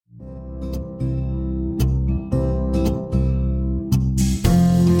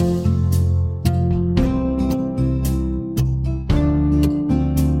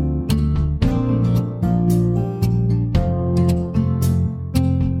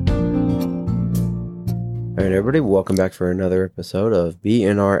All right, everybody, welcome back for another episode of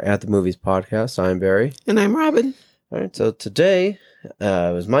BNR at the Movies podcast. I'm Barry. And I'm Robin. All right, so today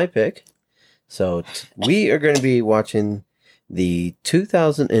was my pick. So we are going to be watching the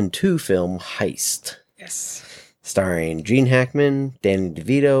 2002 film Heist. Yes. Starring Gene Hackman, Danny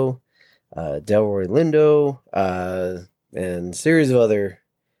DeVito, Delroy Lindo, and a series of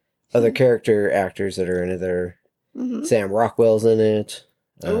other character actors that are in it. There, Sam Rockwell's in it.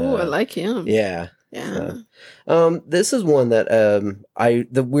 Oh, I like him. Yeah. Yeah. This is one that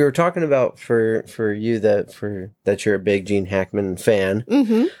we were talking about for you that you're a big Gene Hackman fan.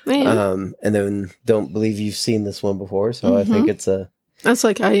 I am. And then don't believe you've seen this one before, so I think it's That's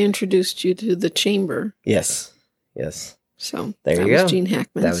like I introduced you to The Chamber. Yes. So there that you go. Was Gene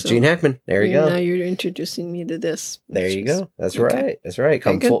Hackman. That was Gene Hackman. There you go. Now you're introducing me to this. There you go. That's okay. right. That's right.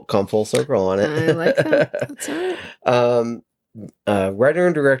 Come full circle on it. I like that. That's all right. Writer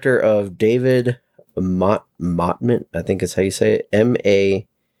and director of David Mottman, I think is how you say it.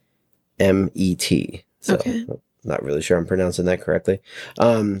 Mamet. So okay. Not really sure I'm pronouncing that correctly.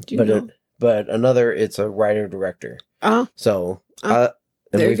 But another, it's a writer director. So and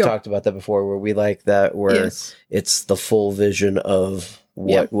we've talked about that before, where we like that, where it's the full vision of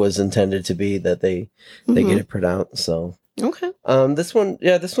what was intended to be, that they get it put out. So okay. This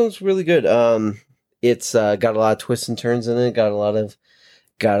one's really good. It's got a lot of twists and turns in it. Got a lot of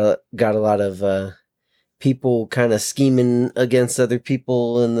people kind of scheming against other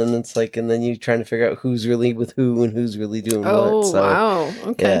people, and then then you're trying to figure out who's really with who and who's really doing what. So, wow.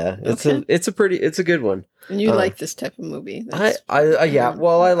 Okay. Yeah, it's a good one. And you like this type of movie? I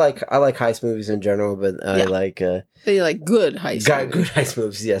like heist movies in general, but I like. But you like good heist movies. Good heist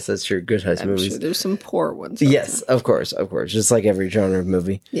movies. Yes, that's true. Good heist movies. Sure there's some poor ones. Yes, of course, just like every genre of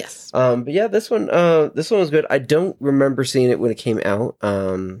movie. Yes. But yeah, this one was good. I don't remember seeing it when it came out.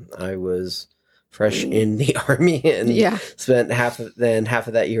 I was fresh in the army and spent half of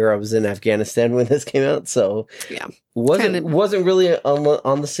that year I was in Afghanistan when this came out. So wasn't really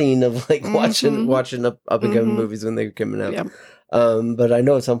on the scene of like watching up and coming movies when they were coming out. Yeah. But I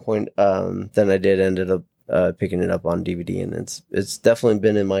know at some point then I ended up picking it up on DVD, and it's definitely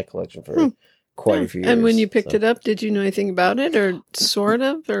been in my collection for quite a few years. And when you picked it up, did you know anything about it, or sort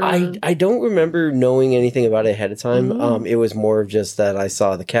of? Or I don't remember knowing anything about it ahead of time. It was more of just that I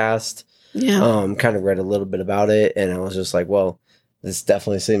saw the cast. Yeah. Kind of read a little bit about it, and I was just like, well, this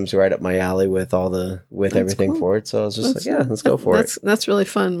definitely seems right up my alley with everything for it. So I was just let's go for it. That's really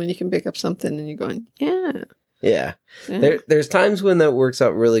fun when you can pick up something and you're going, Yeah. There's times when that works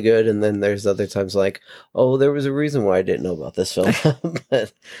out really good, and then there's other times like, oh, there was a reason why I didn't know about this film.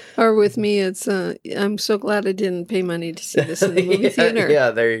 Or with me, it's I'm so glad I didn't pay money to see this in the movie theater.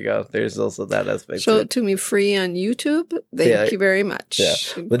 Yeah, there you go. There's also that aspect. Show it to me free on YouTube. Thank you very much. Yeah.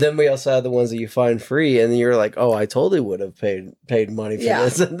 But then we also have the ones that you find free, and you're like, oh, I totally would have paid money for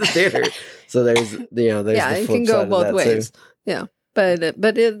this in the theater. So there's the flip it can go side both of that ways. Too. Yeah. But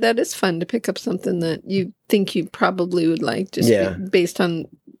that is fun to pick up something that you think you probably would like, just based on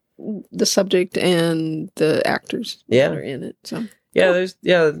the subject and the actors that are in it. So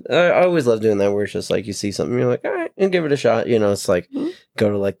I always love doing that, where it's just like you see something, you're like, all right, and give it a shot. It's like go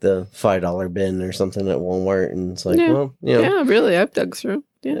to like the $5 bin or something at Walmart, and it's like, really, I've dug through.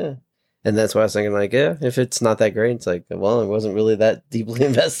 Yeah. And that's why I was thinking, like, if it's not that great, it's like, well, I wasn't really that deeply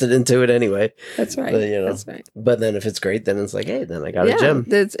invested into it anyway. That's right. But, that's right. But then if it's great, then it's like, hey, then I got a gem.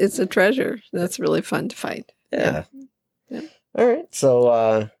 It's a treasure. That's really fun to find. Yeah. All right.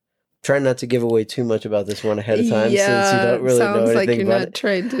 So, try not to give away too much about this one ahead of time, since you don't really know anything like you're about not it.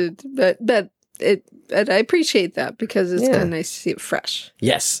 Trying to, but I appreciate that, because it's kind of nice to see it fresh.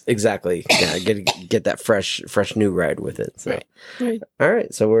 Yes, exactly. Yeah, get that fresh new ride with it. So. Right. All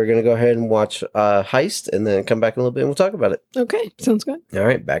right, so we're gonna go ahead and watch Heist, and then come back in a little bit, and we'll talk about it. Okay, sounds good. All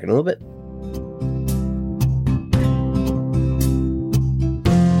right, back in a little bit.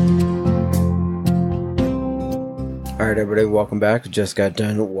 All right, everybody, welcome back. We just got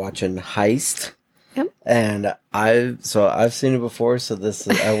done watching Heist. Yep. And I've seen it before, so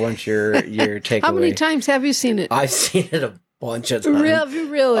I want your takeaway. How many times have you seen it? I've seen it a bunch of times.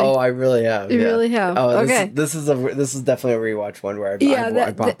 Really? Oh, I really have. You really have. Oh, okay. This is definitely a rewatch one where I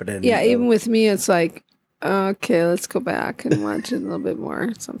pop it in. Yeah, even with me, it's like, okay, let's go back and watch it a little bit more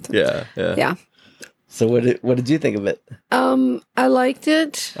or something. Yeah. So what did you think of it? I liked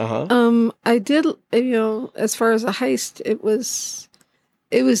it. I did. As far as a heist,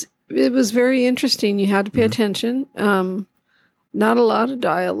 it was very interesting. You had to pay attention. Not a lot of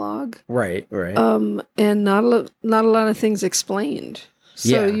dialogue. Right. And not a lot of things explained.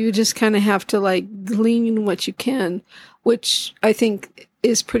 So you just kind of have to like glean what you can, which I think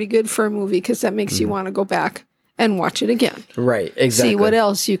is pretty good for a movie because that makes you want to go back and watch it again. Right, exactly. See what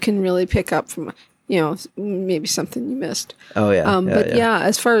else you can really pick up from, maybe something you missed. Oh yeah.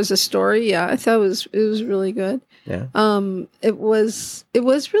 As far as the story, I thought it was really good. Yeah. It was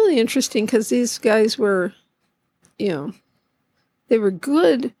really interesting because these guys were, they were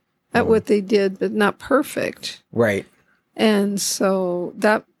good at what they did, but not perfect. Right. And so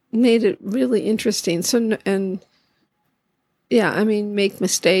that made it really interesting. So, make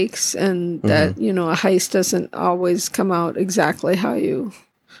mistakes, and that, a heist doesn't always come out exactly how you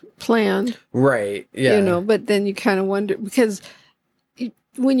planned. Right. Yeah. But then you kind of wonder, because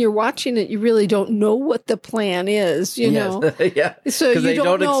when you're watching it, you really don't know what the plan is, know. Yeah. So you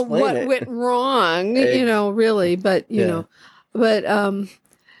don't know what went wrong, really. But,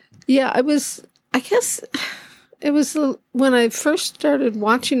 I guess it was when I first started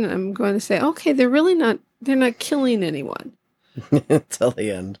watching it, I'm going to say, okay, they're not killing anyone. Until the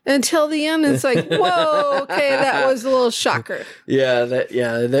end. It's like, whoa, okay, that was a little shocker. Yeah,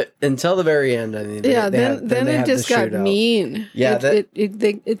 until the very end. I mean, then it just got mean. Yeah,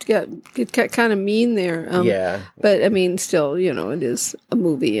 it got kind of mean there. But I mean, still, it is a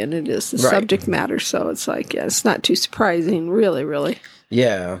movie and it is the subject matter, so it's like, it's not too surprising, really.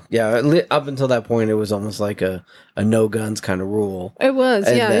 Yeah. Up until that point, it was almost like a no guns kind of rule. It was,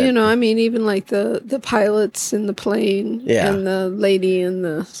 even like the pilots in the plane, and the lady in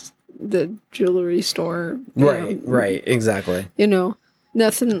the jewelry store. Right, exactly.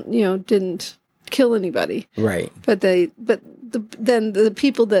 Nothing, didn't kill anybody. Right. But then the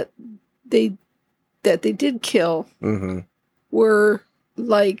people that they did kill were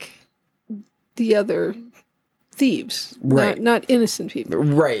like the other thieves, not innocent people.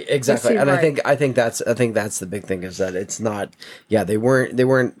 Right, exactly. And I think that's the big thing, is that it's not. Yeah, they weren't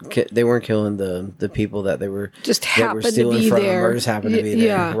killing the people that they were just happened to be there, or just happened to be there.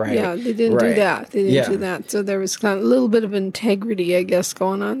 Yeah, right. Yeah, they didn't do that. They didn't do that. So there was kind of a little bit of integrity, I guess,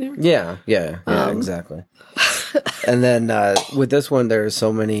 going on there. Yeah, exactly. And then with this one, there's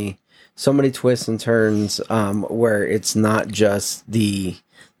so many twists and turns where it's not just the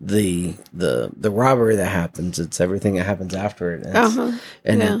robbery that happens, it's everything that happens after it,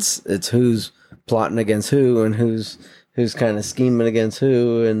 it's who's plotting against who and who's kind of scheming against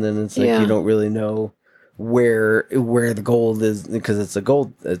who, and then it's like you don't really know where the gold is, because it's a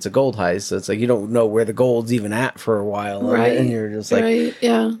gold heist, so it's like you don't know where the gold's even at for a while, right? And you're just like,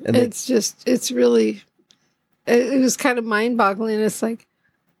 and it's really, it was kind of mind-boggling. It's like,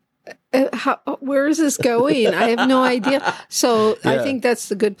 where is this going? I have no idea. So I think that's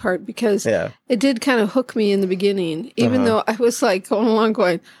the good part, because it did kind of hook me in the beginning, even though I was like going along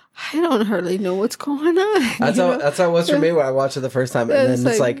going, I don't hardly know what's going on. That's how it was for me when I watched it the first time. And then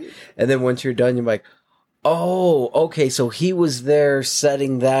it's like, and then once you're done, you're like, oh, okay, so he was there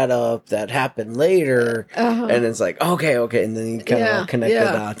setting that up. That happened later. And it's like, okay. And then you kind of connect the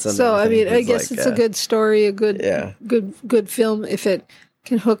dots. And so, I mean, I guess it's a good story, a good film, if it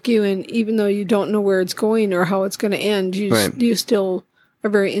can hook you, and even though you don't know where it's going or how it's going to end, you still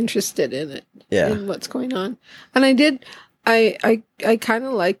are very interested in it, in what's going on. And I kind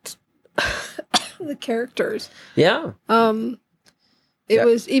of liked the characters. Yeah. It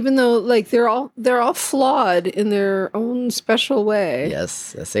was, even though like they're all flawed in their own special way.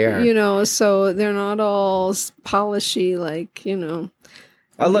 Yes, they are. So they're not all polishy, like,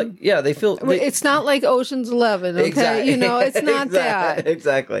 I like, they feel. It's not like Ocean's 11, okay? Exactly. It's not that.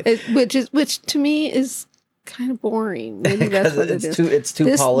 Exactly. Which to me is kind of boring. Maybe that's what it is. It's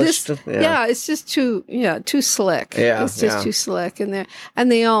too polished. It's just too slick. Yeah, it's just too slick, and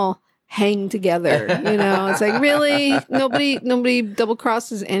they all hang together. It's like, really, nobody double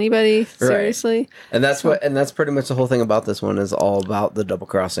crosses anybody, seriously. Right. And that's pretty much the whole thing about this one, is all about the double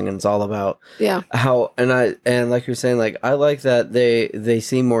crossing, and it's all about how, and like you're saying, like, I like that they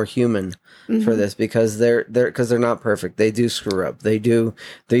seem more human for this, because they're not perfect. They do screw up.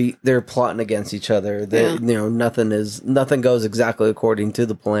 They're plotting against each other. Nothing goes exactly according to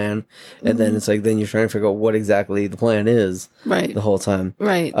the plan, and then it's like, then you're trying to figure out what exactly the plan is the whole time.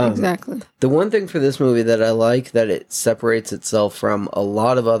 Right. Exactly. The one thing for this movie that I like, that it separates itself from a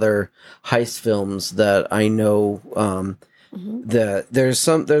lot of other heist films that I know, that there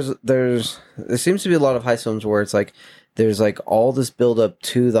seems to be a lot of heist films where it's like, there's like all this build up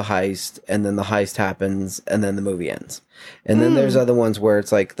to the heist, and then the heist happens, and then the movie ends. And then there's other ones where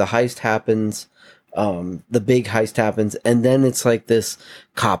it's like the heist happens, the big heist happens, and then it's like this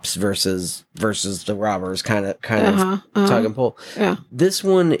cops versus the robbers kind of tug and pull. Yeah. This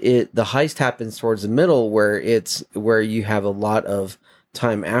one, the heist happens towards the middle, where you have a lot of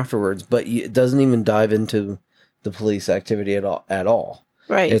time afterwards, but it doesn't even dive into the police activity at all.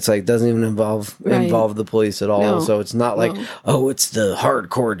 Right. It's like doesn't even involve the police at all. No. So it's not like, oh, it's the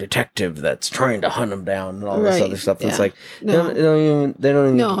hardcore detective that's trying to hunt him down and all this other stuff. Yeah. It's like they don't even they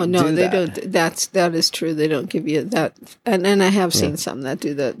don't. That is true. They don't give you that. And I have seen some that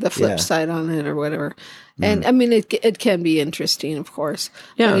do the flip side on it or whatever. And I mean, it can be interesting, of course.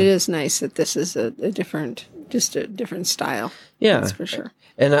 Yeah. But it is nice that this is a different style. Yeah. That's for sure.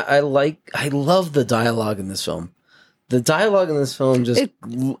 And I love the dialogue in this film. The dialogue in this film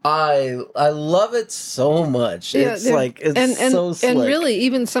I love it so much. Yeah, it's so slick. And really,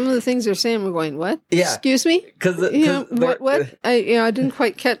 even some of the things they're saying, we're going, what? Yeah. Excuse me? What? I didn't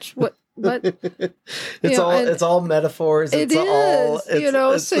quite catch what. It's all metaphors. So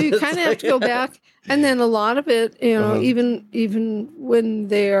you kind of have to go back. And then a lot of it, even when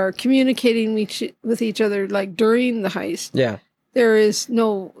they are communicating with each other, like during the heist. Yeah. There is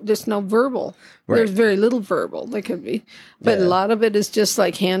no verbal. Right. There's very little verbal. There could be, but a lot of it is just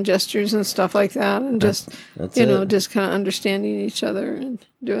like hand gestures and stuff like that, and just kind of understanding each other and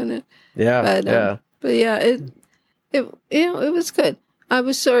doing it. Yeah, but it was good. I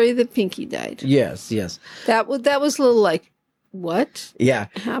was sorry that Pinky died. Yes. That was a little like, what? Yeah,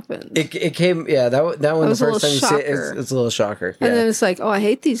 happened. It came. Yeah, that one. The first time you see it, it's a little shocker. Yeah. And then it's like, oh, I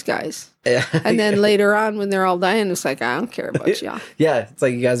hate these guys. Yeah. And then later on, when they're all dying, it's like, I don't care about y'all. Yeah, it's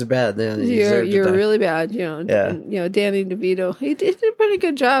like you guys are bad. You're really bad. And, Danny DeVito, he did a pretty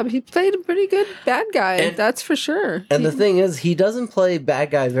good job. He played a pretty good bad guy. That's for sure. And the thing is, he doesn't play bad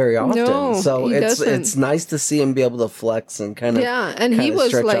guy very often. No, so it's nice to see him be able to flex and kind of and he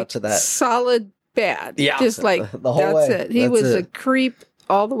was like solid bad. Yeah. Just like, the whole way. It. He was a creep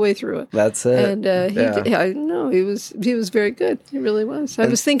all the way through it. That's it. And he was very good. He really was. I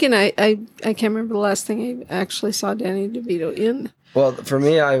was thinking, I can't remember the last thing I actually saw Danny DeVito in. Well, for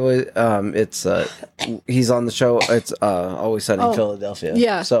me, I was. He's on the show. It's Always Sunny in Philadelphia.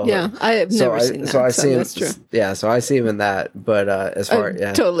 Yeah. So I have never seen that. So I see him. That's true. Yeah. So I see him in that. But as far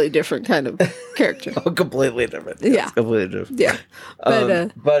totally different kind of character. Completely different. Yeah. Completely different. Yeah.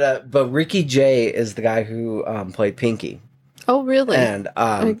 But Ricky Jay is the guy who played Pinky. Oh, really? And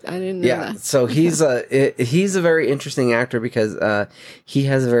I didn't know that. So he's a very interesting actor because he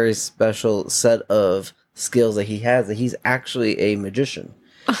has a very special set of skills that he has. That he's actually a magician.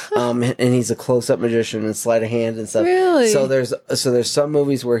 And he's a close-up magician and sleight of hand and stuff. Really? So there's some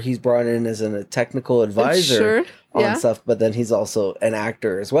movies where he's brought in as a technical advisor on stuff, but then he's also an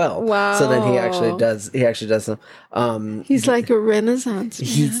actor as well. Wow! So then he actually does some. He's like a Renaissance man.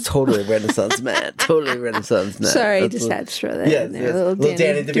 He's totally a Renaissance man. Totally Renaissance man. Sorry, I just had to throw that in there. A little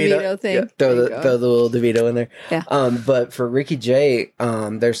Danny DeVito thing. Yeah, throw the little DeVito in there. Yeah. But for Ricky Jay,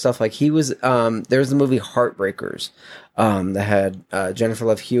 there's stuff like he was. There's the movie Heartbreakers. That had Jennifer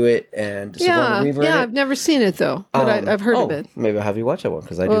Love Hewitt and Sigourney Weaver in it. I've never seen it though, but I've heard of it. Maybe I'll have you watch that one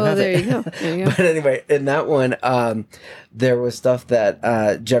because I do have it. There you go. But anyway, in that one, there was stuff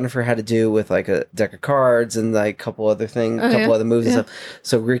that Jennifer had to do with like a deck of cards and like a couple other things, other movies and stuff.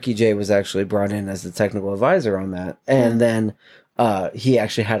 So Ricky Jay was actually brought in as the technical advisor on that, and then he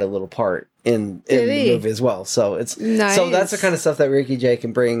actually had a little part in the movie as well. So it's nice. So that's the kind of stuff that Ricky Jay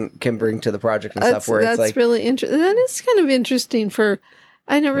can bring to the project and stuff. Where it's like really interesting. That is kind of interesting.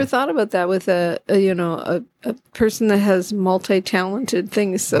 I never thought about that with a person that has multi-talented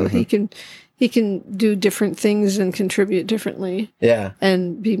things. So he can do different things and contribute differently. Yeah,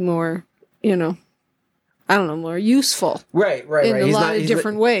 and be more more useful. Right. In a lot of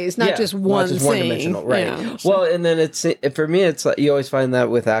different ways, not just one thing. One-dimensional, right. Yeah, so. Well, and then for me, it's like, you always find that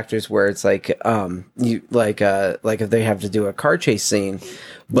with actors where it's like, you like if they have to do a car chase scene,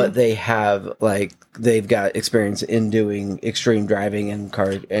 but they've got experience in doing extreme driving and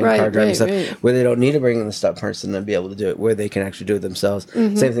car driving stuff, where they don't need to bring in the stup person to be able to do it, where they can actually do it themselves.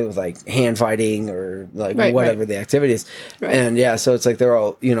 Mm-hmm. Same thing with like hand fighting or like whatever the activity is. Right. And so it's like they're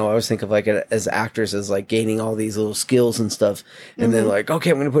all, I always think of like as actors as like gaining all these little skills and stuff, and then like,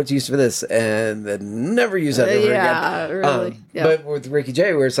 okay, I'm going to put to use for this, and then never use that ever again. Really. But with Ricky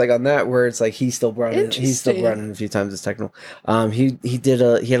Jay, where it's like on that, where it's like he's still brought in a few times as technical. He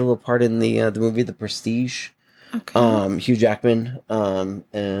had a little part in the movie The Prestige. Okay. Hugh Jackman. And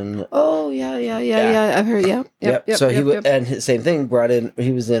I've heard. Yep. So and same thing.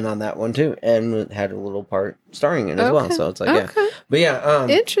 He was in on that one too, and had a little part starring in as well. So it's like but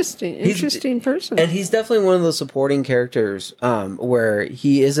interesting person. And he's definitely one of those supporting characters. Where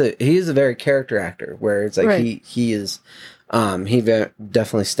he is a very character actor. Where it's like he is. He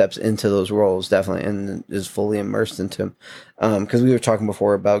definitely steps into those roles, and is fully immersed into them. Because we were talking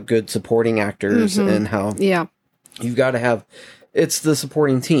before about good supporting actors and how you've got to have, it's the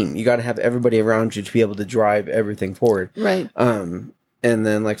supporting team. You got to have everybody around you to be able to drive everything forward. Right. and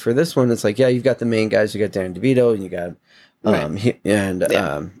then like for this one, it's like, yeah, you've got the main guys, you got Danny DeVito, and you got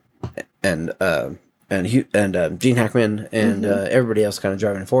Gene Hackman and everybody else kind of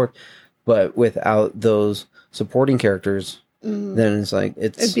driving it forward, but without those supporting characters, then it's like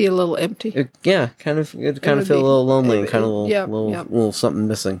it'd be a little empty. It'd feel a little lonely and kind of a little something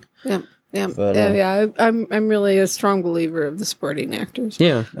missing. Yeah. Yeah, but, I'm really a strong believer of the supporting actors.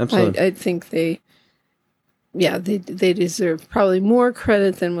 Yeah, absolutely. I think they deserve probably more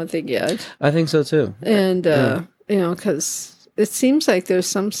credit than what they get. I think so too. And because it seems like there's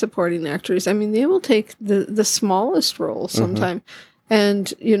some supporting actors. I mean, they will take the smallest role sometimes.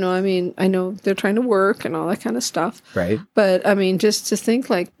 And, I know they're trying to work and all that kind of stuff. Right. But, I mean, just to think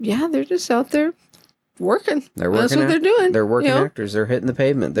like, they're just out there working. They're working. That's what they're doing. They're working actors. They're hitting the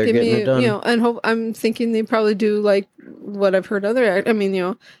pavement. They're getting it done. And I'm thinking they probably do like what I've heard other actors. I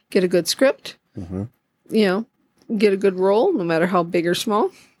mean, get a good script. Get a good role, no matter how big or small.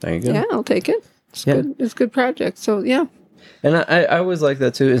 There you go. Yeah, I'll take it. It's good. It's a good project. So yeah. And I always like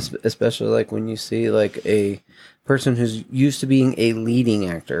that too, especially like when you see like a person who's used to being a leading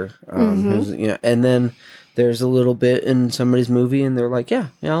actor, who's and then there's a little bit in somebody's movie and they're like, yeah,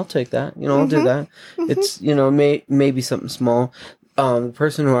 I'll take that. I'll do that. It's, maybe something small. The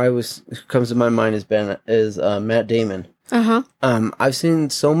person who comes to my mind is Matt Damon. I've seen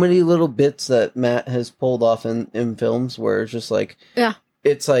so many little bits that Matt has pulled off in films where it's just like,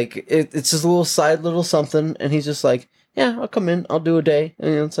 it's like, it's just a little side little something. And he's just like, yeah, I'll come in. I'll do a day.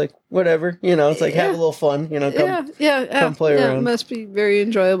 And it's like, whatever. It's like, have a little fun. Come play around. It must be very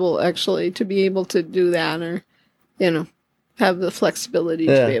enjoyable, actually, to be able to do that or, have the flexibility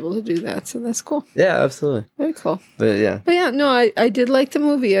to be able to do that. So that's cool. Yeah, absolutely. Very cool. But I did like the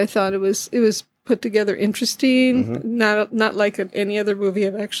movie. I thought it was put together interesting. Not like any other movie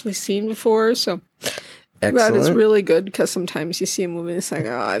I've actually seen before. So excellent. That is really good because sometimes you see a movie and it's like,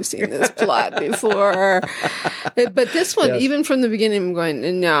 oh, I've seen this plot before. But this one, even from the beginning, I'm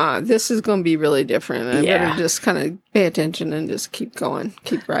going, nah, this is going to be really different. I better just kind of pay attention and just keep going,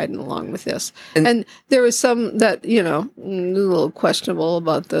 keep riding along with this. And there was some that, a little questionable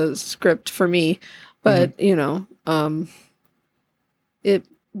about the script for me, but, but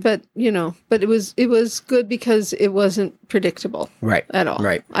it was good because it wasn't predictable. Right. At all.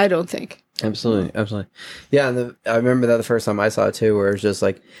 Right. I don't think. Absolutely. Yeah, and I remember that the first time I saw it too, where it's just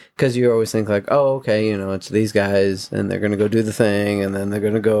like, because you always think like, oh, okay, it's these guys, and they're going to go do the thing, and then they're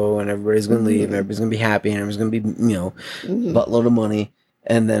going to go, and everybody's going to leave, and everybody's going to be happy, and everybody's going to be, buttload of money,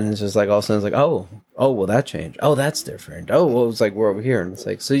 and then it's just like, all of a sudden it's like, oh, well, that changed. Oh, that's different. Oh, well, it's like, we're over here, and it's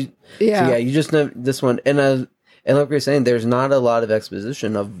like, you just know this one, and like we were saying, there's not a lot of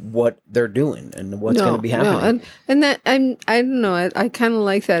exposition of what they're doing and what's going to be happening. And that I don't know. I kind of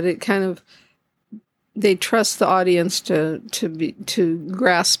like that. It kind of they trust the audience to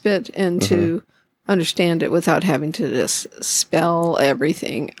grasp it and to understand it without having to just spell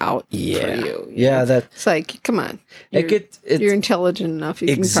everything out for you. Yeah, it's like, come on, you're intelligent enough.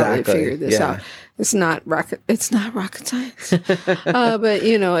 You can probably figure this out. It's not rocket science.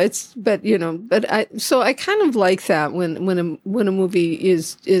 So I kind of like that when a movie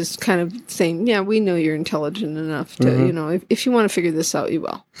is kind of saying, yeah, we know you're intelligent enough to, if you want to figure this out, you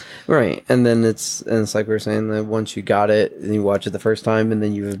will. Right. And then it's like we were saying that once you got it and you watch it the first time and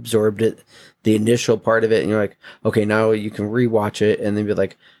then you've absorbed it, the initial part of it, and you're like, okay, now you can rewatch it and then be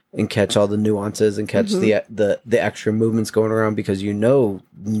like, and catch all the nuances and catch the extra movements going around because you know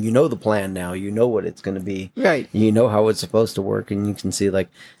the plan now. You know what it's going to be. Right. You know how it's supposed to work, and you can see like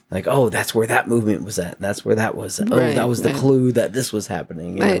oh, that's where that movement was at. That's where that was. Right, oh, that was the clue that this was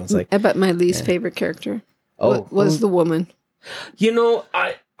happening. It's like, I bet my least favorite character was the woman. And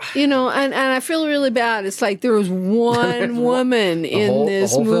I feel really bad. It's like there was one woman in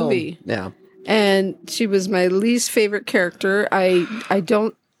this movie. Film. Yeah. And she was my least favorite character. I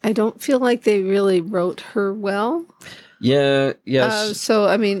don't feel like they really wrote her well. Yeah, yes. So,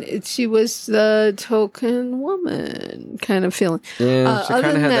 I mean, she was the token woman kind of feeling. Yeah,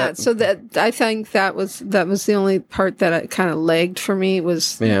 other than that, so that I think that was the only part that I kind of lagged for me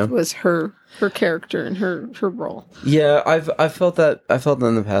was her character and her role. Yeah, I felt that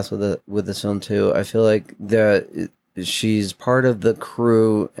in the past with this film too. I feel like that she's part of the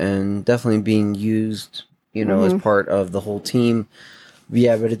crew and definitely being used, as part of the whole team.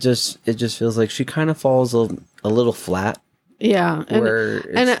 Yeah, but it just feels like she kind of falls a little flat. Yeah,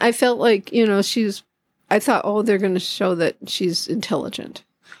 and I felt like I thought, oh, they're going to show that she's intelligent.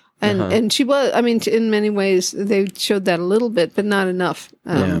 And she was, I mean, in many ways, they showed that a little bit, but not enough.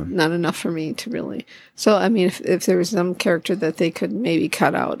 Not enough for me to really. So, I mean, if there was some character that they could maybe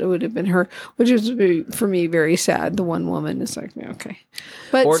cut out, it would have been her, which is, for me, very sad. The one woman is like, okay.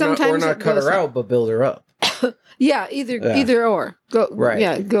 But or sometimes not cut her out, but build her up. Yeah, either or. Go right.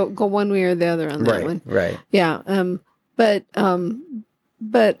 Yeah, go one way or the other on that one. Right. Yeah.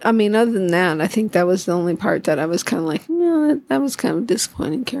 But I mean, other than that, I think that was the only part that I was kind of like, no, that was kind of a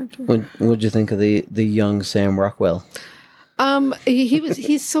disappointing character. What'd you think of the young Sam Rockwell?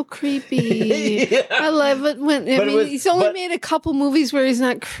 He's so creepy. Yeah. I love it when he's only made a couple movies where he's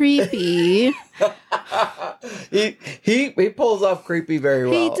not creepy. he pulls off creepy very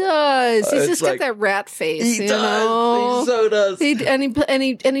well. He does. He's just got that rat face. He does. He so does. He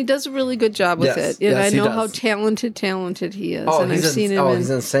does a really good job with it. And I know how talented he is. And I've seen him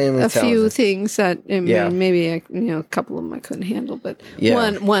in a few things that maybe a couple of them I couldn't handle, but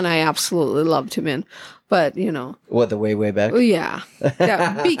one I absolutely loved him in. But, What, the way back? Yeah.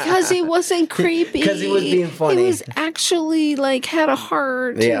 Because he wasn't creepy. Because he was being funny. He was actually, had a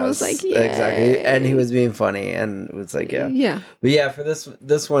heart. Yeah. It was like, exactly. And he was being funny. And it was like, yeah. Yeah. But yeah, for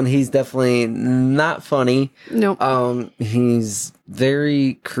this one, he's definitely not funny. Nope. He's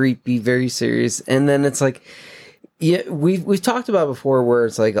very creepy, very serious. And then it's like, yeah, we've talked about before where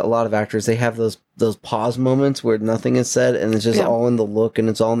it's like a lot of actors, they have those pause moments where nothing is said and it's just all in the look and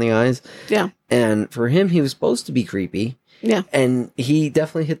it's all in the eyes. Yeah. And for him, he was supposed to be creepy. Yeah. And he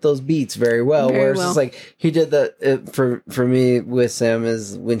definitely hit those beats very well. Where it's just like, he did that for me with Sam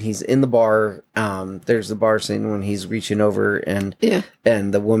is when he's in the bar, there's the bar scene when he's reaching over and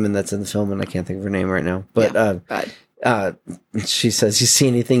the woman that's in the film, and I can't think of her name right now, but, she says, "You see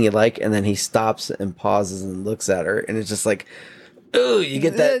anything you like?" And then he stops and pauses and looks at her, and it's just like, "Ooh, you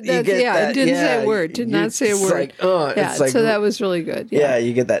get that." Didn't say a word. Did not say a word. So that was really good. Yeah,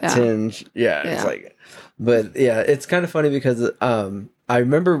 you get that tinge. Yeah, it's like, but yeah, it's kind of funny because I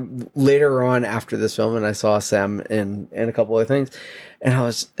remember later on after this film, and I saw Sam in a couple of things, and I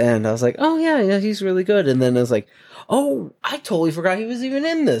was like, "Oh yeah, he's really good." And then I was like, "Oh, I totally forgot he was even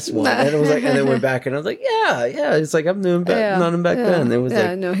in this one." And it was like, and then went back and I was like, yeah. It's like, I'm doing not him back then. It was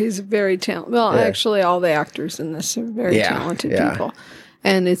no, he's very talented. Well, actually, all the actors in this are very talented people,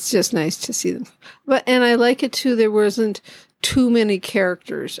 and it's just nice to see them. And I like it too. There wasn't too many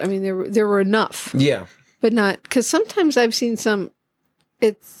characters. I mean, there were enough. Yeah, but not because sometimes I've seen some.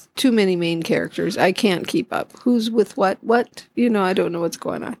 It's too many main characters. I can't keep up. Who's with what? What? I don't know what's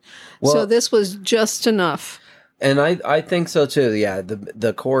going on. Well, so this was just enough. And I think so too. Yeah,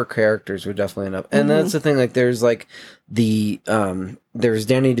 the core characters were definitely enough. And that's the thing. Like, there's like there's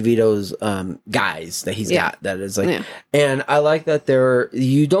Danny DeVito's guys that he's got that is like, and I like that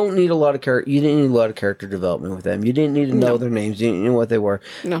you don't need a lot of you didn't need a lot of character development with them. You didn't need to know their names. You didn't know what they were.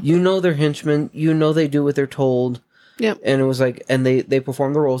 No. You know their henchmen. You know they do what they're told. Yep. And it was like, and they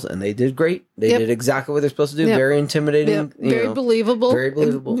performed the roles and they did great. They did exactly what they're supposed to do. Yep. Very intimidating. Yep. Very believable. Very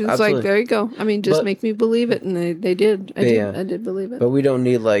believable. It's like, there you go. I mean, just make me believe it. And they did. I did believe it. But we don't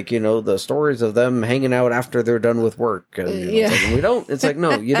need the stories of them hanging out after they're done with work. And, it's like, we don't, it's like,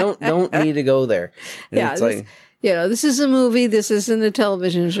 no, you don't need to go there. And it's like, this is a movie. This isn't a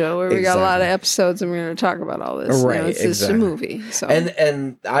television show where we got a lot of episodes and we're going to talk about all this. Right. It's just a movie. So.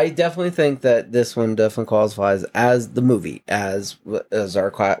 And I definitely think that this one definitely qualifies as the movie, as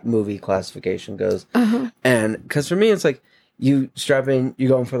our movie classification goes. And because for me, it's like you strap in, you're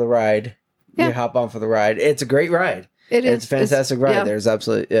going for the ride, you hop on for the ride. It's a great ride. It's a fantastic ride. Yeah. There's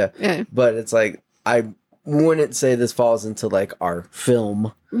absolutely, But it's like, I wouldn't say this falls into like our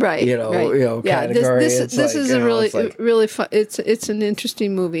film, category. This is a really fun. It's an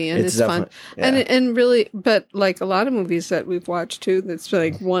interesting movie and it's fun and really. But like a lot of movies that we've watched too, that's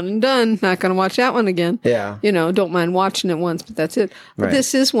like one and done. Not going to watch that one again. Yeah, don't mind watching it once, but that's it. But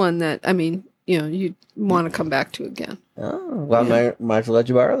this is one that you want to come back to again. Oh, well, I might have to let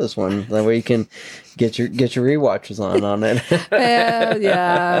you borrow this one. That way you can get your rewatches on it.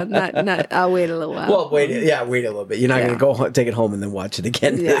 Not. I'll wait a little while. Well, wait a little bit. You're not going to go take it home and then watch it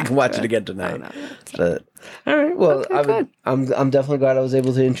again. You can watch it again tonight. But, all right. Well, I'm definitely glad I was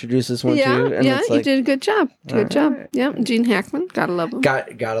able to introduce this one to you. And you did a good job. Good job. Right. Yeah, Gene Hackman, gotta love him.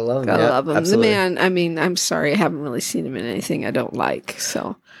 Gotta love him. Gotta love him. Absolutely. The man. I mean, I'm sorry, I haven't really seen him in anything I don't like.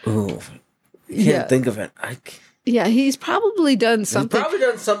 So. Ooh. Can't think of it. Yeah, he's probably done something. He's probably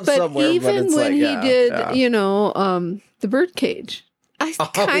done something somewhere. Even but when he did, The Birdcage, I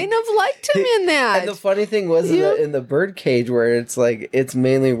kind of liked him in that. And the funny thing was in the Birdcage, where it's like it's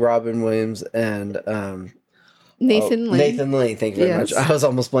mainly Robin Williams and Nathan Lane. Nathan Lane, thank you very much. I was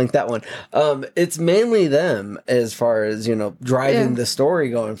almost blanked that one. It's mainly them as far as, driving the story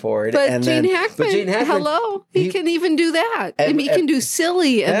going forward. But Gene Hackman, hello, he can even do that. He can do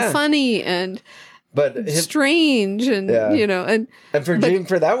silly and funny and strange and, and for Gene,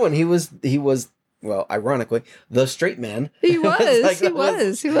 for that one, he was. Well, ironically, the straight man. He was. He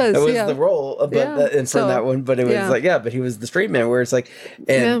was. That was the role, but from that one. But it was but he was the straight man. Where it's like,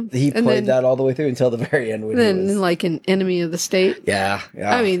 he played that all the way through until the very end. Like an Enemy of the State. Yeah.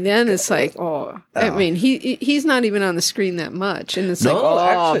 I mean, then it's like, I mean, he's not even on the screen that much, and it's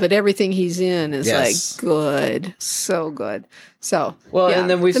but everything he's in is like good, so good. So and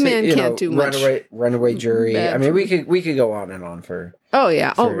then we can't do much. Runaway Jury. I mean, we could go on and on for. Oh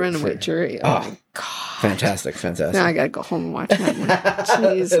yeah! Runaway Jury. Oh God! Fantastic! Now I gotta go home and watch that one.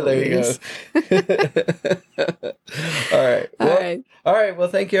 Jeez, there you go. All right. Well,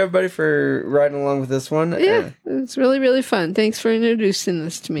 thank you everybody for riding along with this one. Yeah, it's really, really fun. Thanks for introducing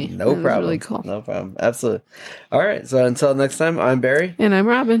this to me. No problem. Was really cool. No problem. Absolutely. All right. So until next time, I'm Barry, and I'm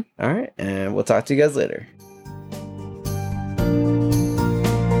Robin. All right, and we'll talk to you guys later.